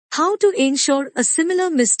How to ensure a similar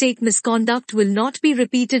misconduct will not be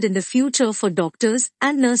repeated in the future for doctors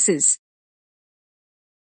and nurses.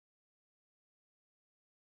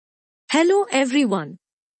 Hello everyone.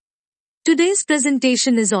 Today's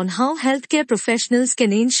presentation is on how healthcare professionals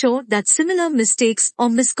can ensure that similar mistakes or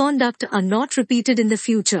misconduct are not repeated in the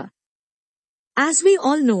future. As we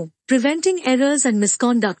all know, preventing errors and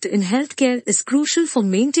misconduct in healthcare is crucial for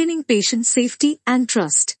maintaining patient safety and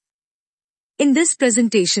trust. In this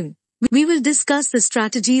presentation, we will discuss the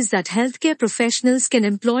strategies that healthcare professionals can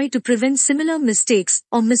employ to prevent similar mistakes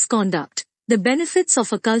or misconduct, the benefits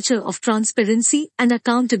of a culture of transparency and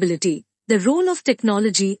accountability, the role of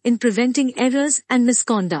technology in preventing errors and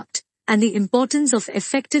misconduct, and the importance of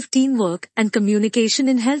effective teamwork and communication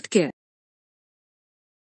in healthcare.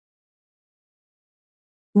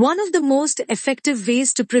 One of the most effective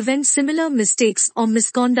ways to prevent similar mistakes or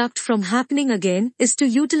misconduct from happening again is to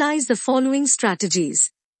utilize the following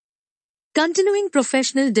strategies. Continuing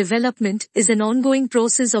professional development is an ongoing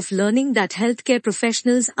process of learning that healthcare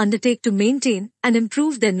professionals undertake to maintain and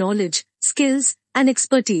improve their knowledge, skills, and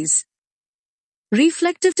expertise.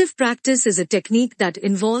 Reflective practice is a technique that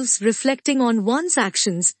involves reflecting on one's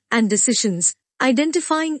actions and decisions,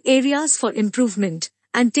 identifying areas for improvement,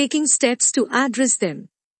 and taking steps to address them.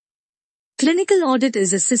 Clinical audit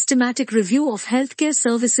is a systematic review of healthcare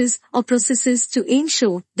services or processes to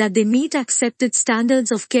ensure that they meet accepted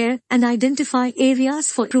standards of care and identify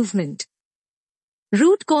areas for improvement.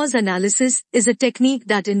 Root cause analysis is a technique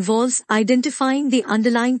that involves identifying the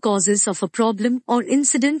underlying causes of a problem or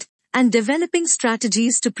incident and developing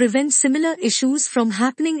strategies to prevent similar issues from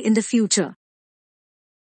happening in the future.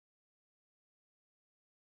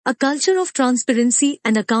 A culture of transparency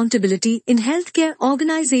and accountability in healthcare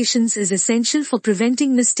organizations is essential for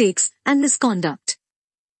preventing mistakes and misconduct.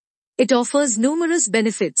 It offers numerous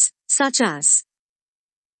benefits, such as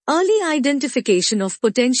early identification of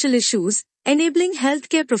potential issues, enabling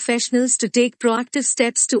healthcare professionals to take proactive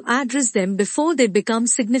steps to address them before they become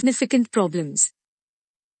significant problems.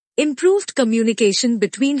 Improved communication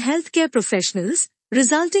between healthcare professionals,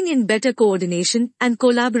 resulting in better coordination and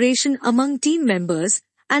collaboration among team members,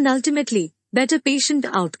 and ultimately, better patient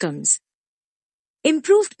outcomes.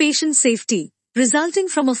 Improved patient safety, resulting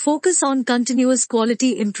from a focus on continuous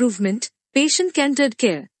quality improvement, patient-centered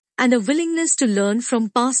care, and a willingness to learn from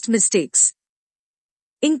past mistakes.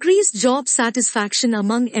 Increased job satisfaction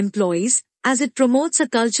among employees, as it promotes a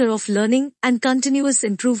culture of learning and continuous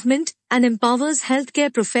improvement and empowers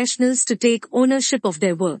healthcare professionals to take ownership of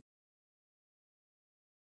their work.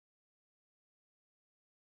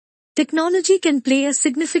 Technology can play a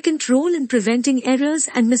significant role in preventing errors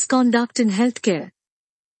and misconduct in healthcare.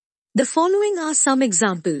 The following are some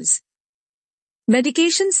examples.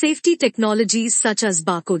 Medication safety technologies such as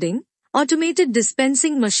barcoding, automated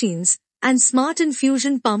dispensing machines, and smart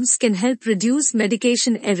infusion pumps can help reduce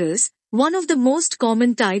medication errors, one of the most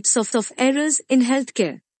common types of errors in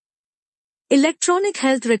healthcare. Electronic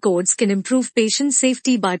health records can improve patient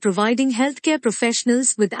safety by providing healthcare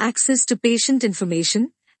professionals with access to patient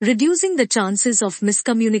information, reducing the chances of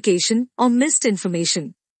miscommunication or missed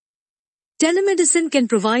information. Telemedicine can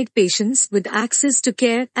provide patients with access to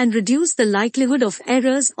care and reduce the likelihood of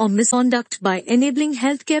errors or misconduct by enabling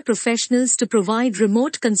healthcare professionals to provide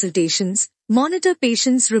remote consultations, monitor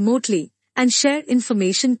patients remotely, and share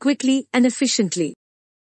information quickly and efficiently.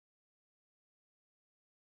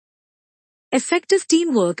 Effective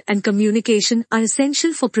teamwork and communication are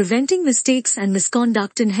essential for preventing mistakes and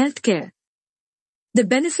misconduct in healthcare. The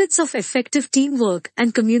benefits of effective teamwork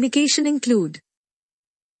and communication include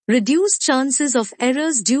reduced chances of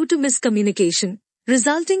errors due to miscommunication,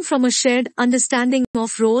 resulting from a shared understanding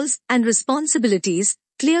of roles and responsibilities,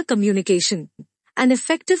 clear communication, and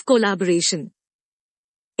effective collaboration.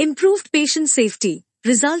 Improved patient safety,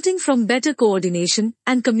 resulting from better coordination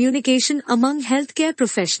and communication among healthcare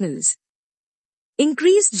professionals.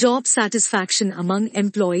 Increased job satisfaction among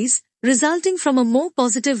employees, resulting from a more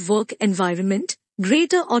positive work environment,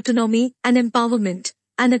 greater autonomy and empowerment,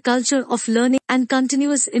 and a culture of learning and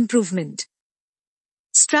continuous improvement.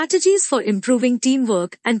 Strategies for improving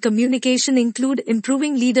teamwork and communication include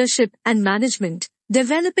improving leadership and management,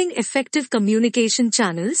 developing effective communication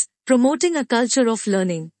channels, promoting a culture of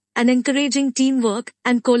learning, and encouraging teamwork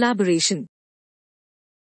and collaboration.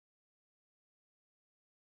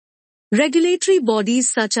 Regulatory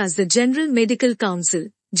bodies such as the General Medical Council,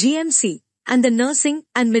 GMC, and the Nursing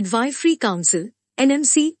and Midwifery Council,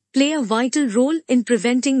 NMC, play a vital role in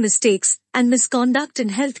preventing mistakes and misconduct in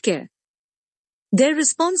healthcare. Their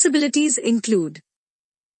responsibilities include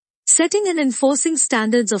setting and enforcing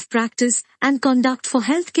standards of practice and conduct for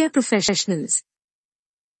healthcare professionals,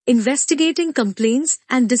 investigating complaints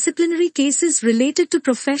and disciplinary cases related to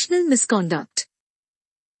professional misconduct.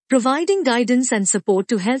 Providing guidance and support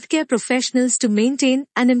to healthcare professionals to maintain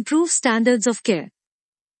and improve standards of care.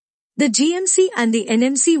 The GMC and the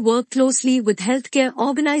NMC work closely with healthcare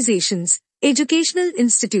organizations, educational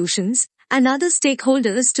institutions, and other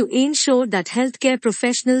stakeholders to ensure that healthcare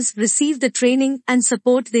professionals receive the training and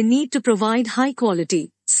support they need to provide high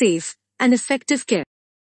quality, safe, and effective care.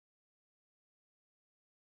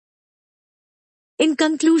 In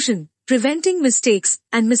conclusion, preventing mistakes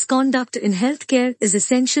and misconduct in healthcare is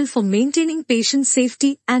essential for maintaining patient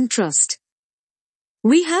safety and trust.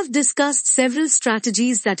 We have discussed several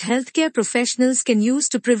strategies that healthcare professionals can use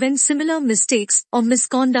to prevent similar mistakes or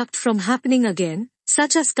misconduct from happening again,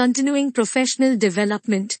 such as continuing professional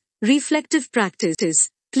development, reflective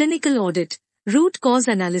practices, clinical audit, root cause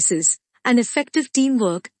analysis, and effective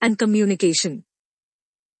teamwork and communication.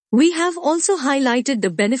 We have also highlighted the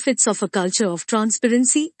benefits of a culture of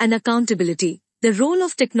transparency and accountability, the role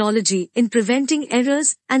of technology in preventing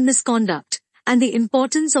errors and misconduct, and the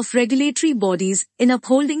importance of regulatory bodies in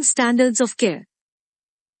upholding standards of care.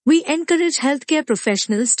 We encourage healthcare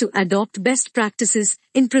professionals to adopt best practices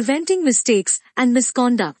in preventing mistakes and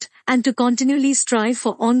misconduct and to continually strive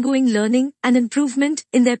for ongoing learning and improvement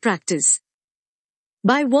in their practice.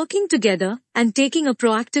 By working together and taking a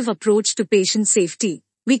proactive approach to patient safety,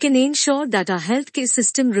 we can ensure that our healthcare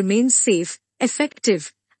system remains safe,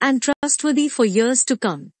 effective, and trustworthy for years to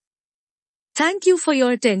come. Thank you for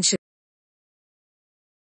your attention.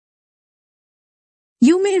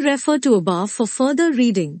 You may refer to above for further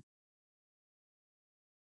reading.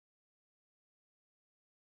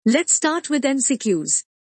 Let's start with MCQs.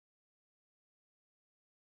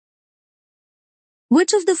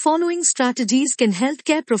 Which of the following strategies can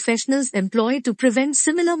healthcare professionals employ to prevent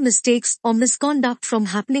similar mistakes or misconduct from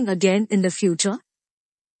happening again in the future?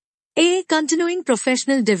 A. Continuing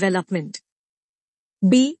professional development.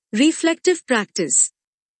 B. Reflective practice.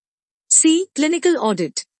 C. Clinical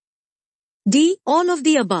audit. D. All of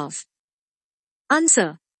the above.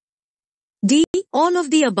 Answer. D. All of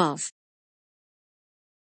the above.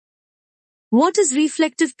 What is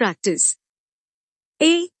reflective practice?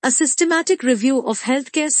 A. A systematic review of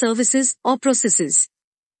healthcare services or processes.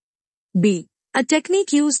 B. A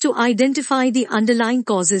technique used to identify the underlying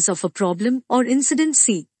causes of a problem or incident.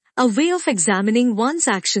 C. A way of examining one's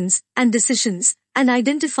actions and decisions and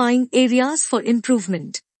identifying areas for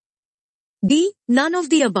improvement. D. None of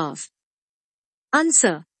the above.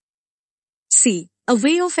 Answer. C. A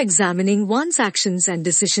way of examining one's actions and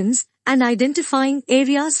decisions and identifying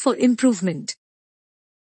areas for improvement.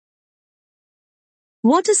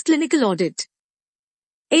 What is clinical audit?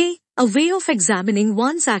 A. A way of examining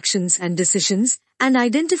one's actions and decisions and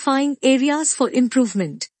identifying areas for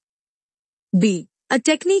improvement. B. A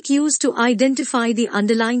technique used to identify the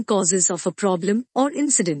underlying causes of a problem or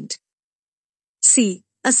incident. C.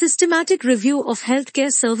 A systematic review of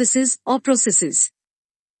healthcare services or processes.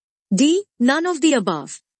 D. None of the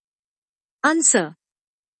above. Answer.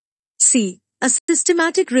 C. A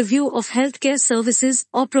systematic review of healthcare services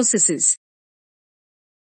or processes.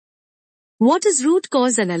 What is root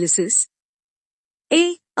cause analysis?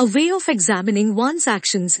 A. A way of examining one's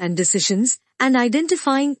actions and decisions and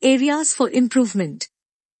identifying areas for improvement.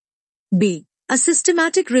 B. A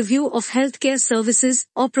systematic review of healthcare services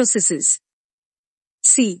or processes.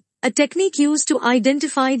 C. A technique used to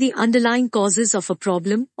identify the underlying causes of a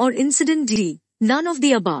problem or incident. D. None of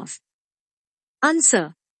the above.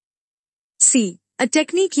 Answer. C. A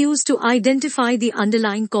technique used to identify the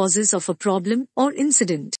underlying causes of a problem or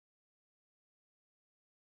incident.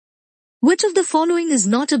 Which of the following is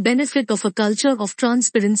not a benefit of a culture of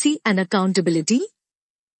transparency and accountability?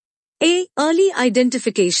 A. Early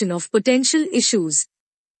identification of potential issues.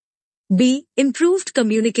 B. Improved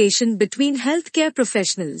communication between healthcare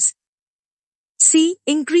professionals. C.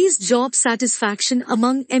 Increased job satisfaction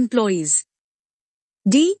among employees.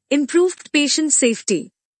 D. Improved patient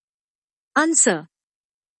safety. Answer.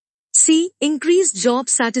 C. Increased job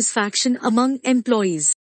satisfaction among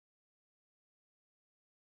employees.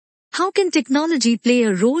 How can technology play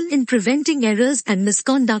a role in preventing errors and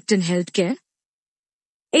misconduct in healthcare?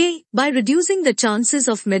 A. By reducing the chances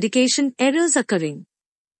of medication errors occurring.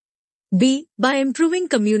 B. By improving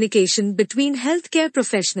communication between healthcare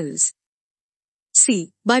professionals.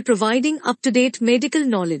 C. By providing up-to-date medical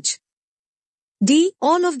knowledge. D.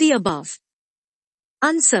 All of the above.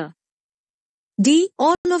 Answer. D.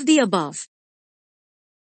 All of the above.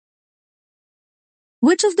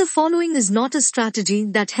 Which of the following is not a strategy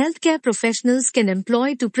that healthcare professionals can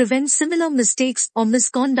employ to prevent similar mistakes or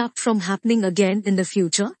misconduct from happening again in the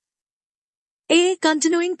future? A.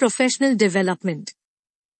 Continuing professional development.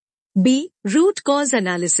 B. Root cause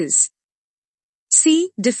analysis.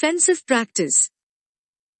 C. Defensive practice.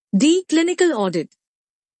 D. Clinical audit.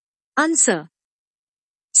 Answer.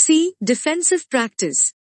 C. Defensive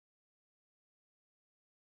practice.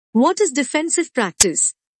 What is defensive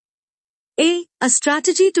practice? A. A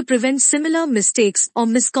strategy to prevent similar mistakes or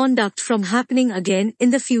misconduct from happening again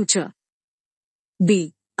in the future.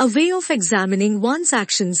 B. A way of examining one's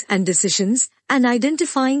actions and decisions and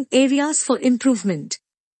identifying areas for improvement.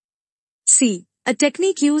 C. A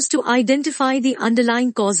technique used to identify the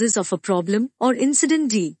underlying causes of a problem or incident.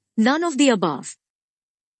 D. None of the above.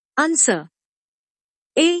 Answer.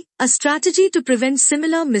 A. A strategy to prevent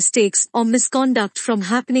similar mistakes or misconduct from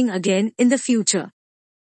happening again in the future.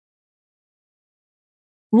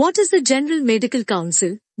 What is the General Medical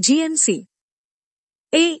Council, GMC?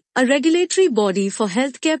 A. A regulatory body for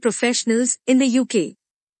healthcare professionals in the UK.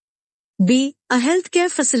 B. A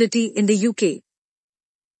healthcare facility in the UK.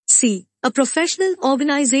 C. A professional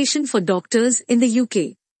organization for doctors in the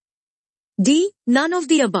UK. D. None of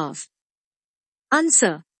the above.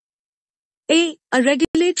 Answer. A. A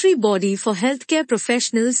regulatory body for healthcare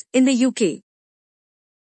professionals in the UK.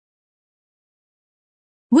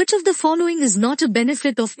 Which of the following is not a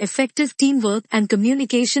benefit of effective teamwork and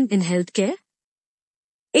communication in healthcare?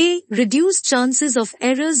 A. Reduced chances of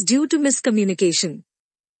errors due to miscommunication.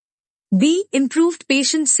 B. Improved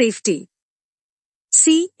patient safety.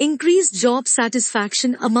 C. Increased job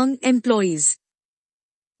satisfaction among employees.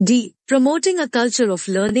 D. Promoting a culture of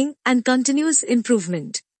learning and continuous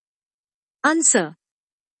improvement. Answer.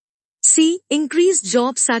 C. Increased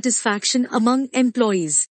job satisfaction among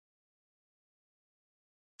employees.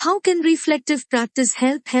 How can reflective practice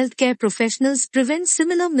help healthcare professionals prevent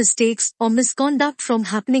similar mistakes or misconduct from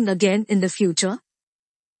happening again in the future?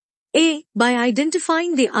 A. By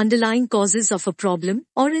identifying the underlying causes of a problem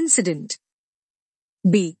or incident.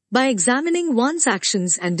 B. By examining one's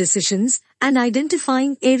actions and decisions and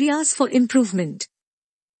identifying areas for improvement.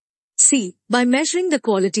 C. By measuring the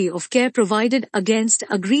quality of care provided against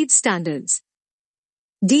agreed standards.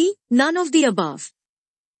 D. None of the above.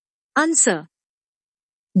 Answer.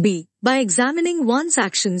 B. By examining one's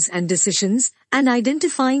actions and decisions and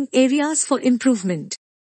identifying areas for improvement.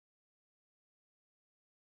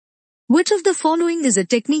 Which of the following is a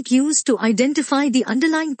technique used to identify the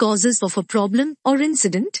underlying causes of a problem or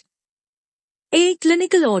incident? A.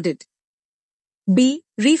 Clinical audit. B.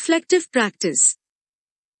 Reflective practice.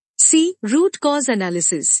 C. Root cause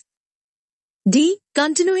analysis. D.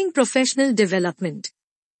 Continuing professional development.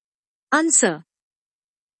 Answer.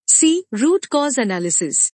 C. Root cause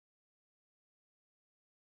analysis.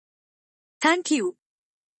 Thank you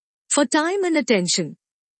for time and attention.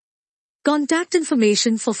 Contact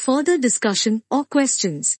information for further discussion or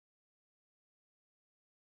questions.